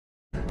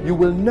You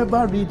will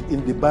never read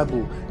in the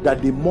Bible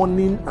that the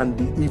morning and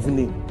the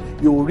evening.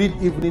 You will read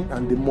evening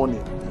and the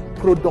morning.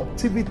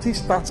 Productivity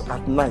starts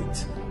at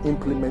night.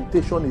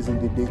 Implementation is in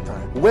the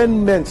daytime.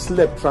 When men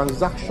slept,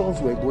 transactions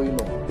were going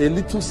on. A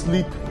little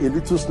sleep, a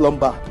little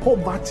slumber,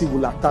 poverty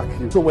will attack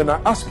you. So when I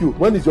ask you,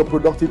 when is your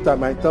productive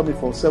time? I tell me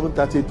from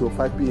 7:30 to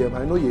 5 p.m.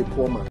 I know you're a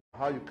poor man.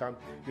 How you can,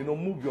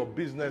 move your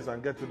business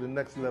and get to the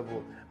next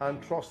level.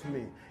 And trust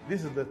me,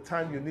 this is the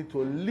time you need to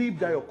leave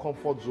that your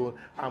comfort zone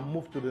and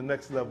move to the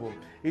next level.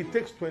 It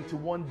takes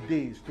 21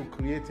 days to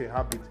create a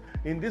habit.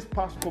 In this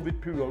past COVID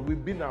period,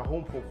 we've been at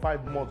home for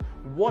 5 months.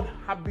 What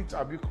habits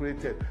have you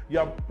created? You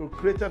have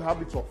created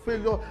habits of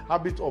failure,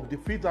 habits of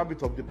defeat,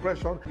 habits of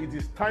depression. It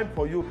is time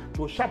for you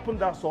to sharpen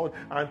that sword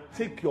and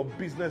take your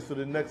business to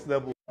the next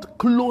level.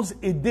 Close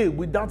a day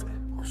without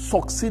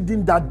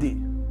succeeding that day.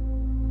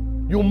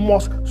 You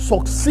must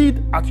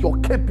succeed at your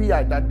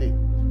KPI that day,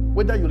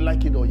 whether you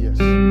like it or yes.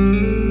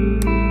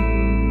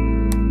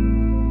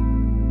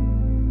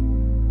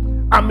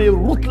 I'm a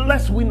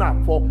ruthless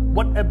winner for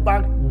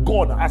whatever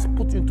God has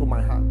put into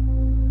my hand.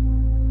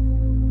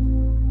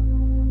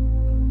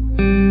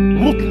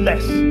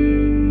 Ruthless.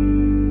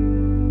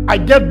 I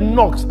get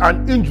knocks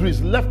and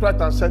injuries left, right,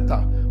 and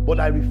center, but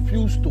I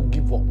refuse to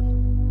give up.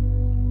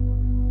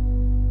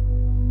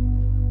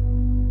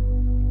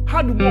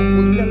 Hard work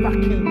will never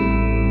kill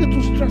you. It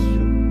will stress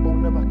you, but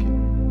will never kill you.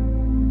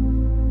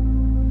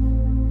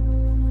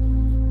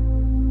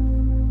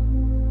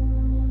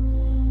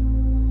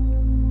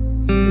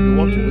 If you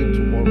want to win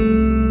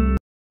tomorrow,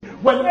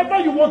 whenever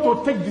you want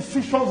to take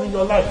decisions in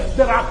your life,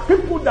 there are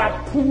people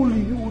that pull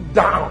you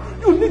down.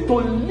 You need to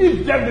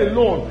leave them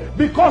alone,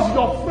 because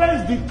your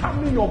friends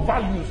determine your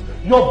values.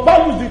 Your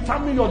values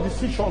determine your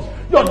decisions.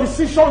 Your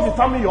decisions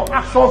determine your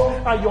actions,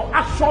 and your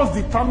actions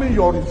determine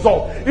your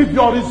results. If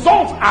your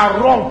results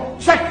are wrong,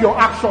 check your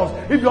actions.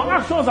 If your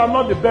actions are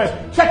not the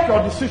best, check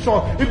your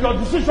decisions. If your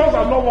decisions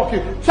are not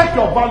working, check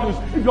your values.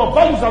 If your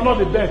values are not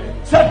the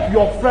best, check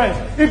your friends.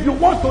 If you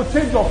want to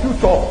change your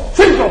future,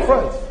 change your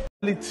friends.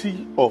 The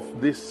reality of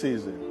this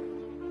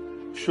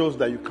season shows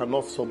that you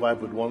cannot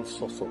survive with one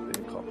source of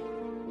income.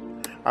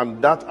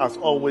 And that has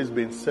always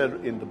been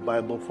said in the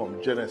Bible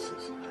from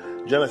Genesis.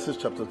 Genesis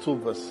chapter 2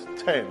 verse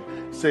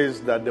 10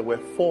 says that there were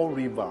 4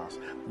 rivers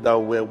that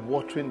were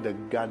watering the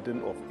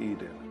Garden of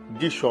Eden.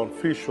 Gishon,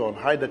 Fishon,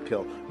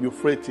 Hiddekel,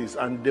 Euphrates,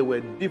 and there were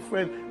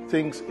different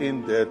things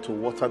in there to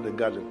water the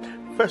garden.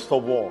 First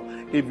of all,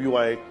 if you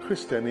are a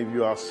Christian, if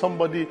you are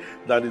somebody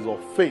that is of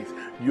faith,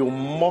 you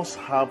must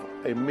have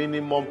a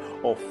minimum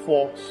of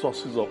 4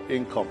 sources of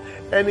income.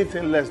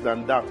 Anything less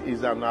than that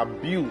is an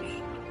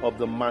abuse of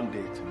the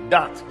mandate.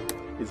 That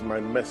is my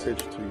message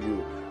to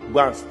you. Go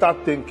and start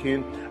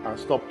thinking and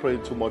stop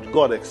praying too much.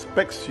 God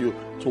expects you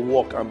to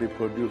work and be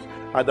produced.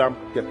 Adam,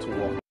 get to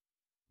work.